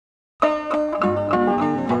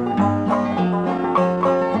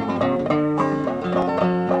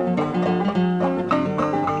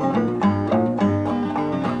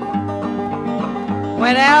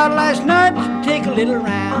out last night to take a little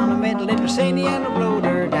round. I met a little Sadie and I blowed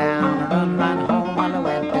her down. I run around home while I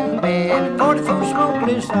went to bed. 44 smoke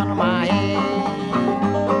loose under my head.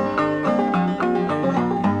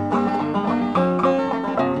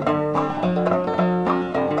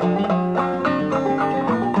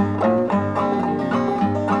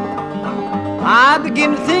 I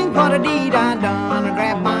begin to think what a deed I done. I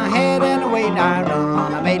grabbed my head and away I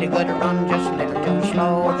run. I made a good run, just a little too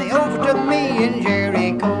slow. They overtook me in Jericho.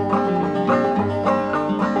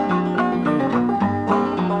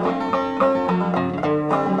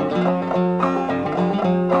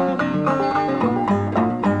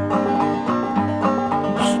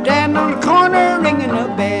 Stand on the corner ringing a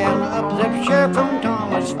bell. Up the sheriff from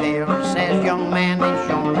Thomasville. Says, young man, they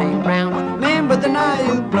sure ain't brown. Remember the night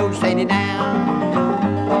you blow Sadie down.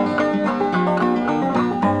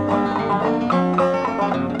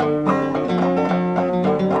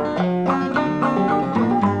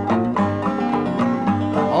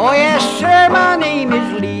 Oh yes, sir, my name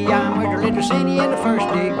is Lee. I murdered little Sadie in the first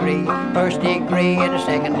degree and the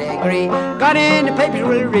second degree. Got in the papers,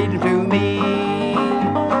 will read them to me.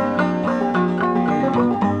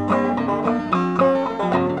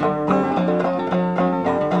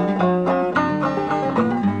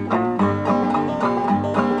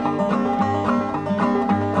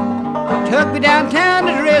 Took me downtown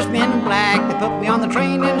to dress me in black. They put me on the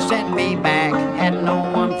train and sent me back. Had no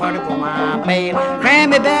one for to go my bail.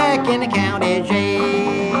 Crammed me back in the county jail.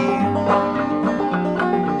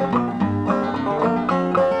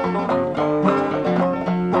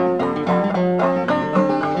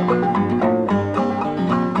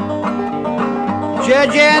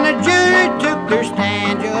 Judge and the jury took their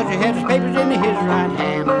stand. Judge had his papers in his right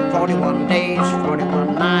hand. 41 days,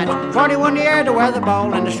 41 nights, 41 years to wear the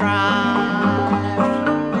ball in the shrine.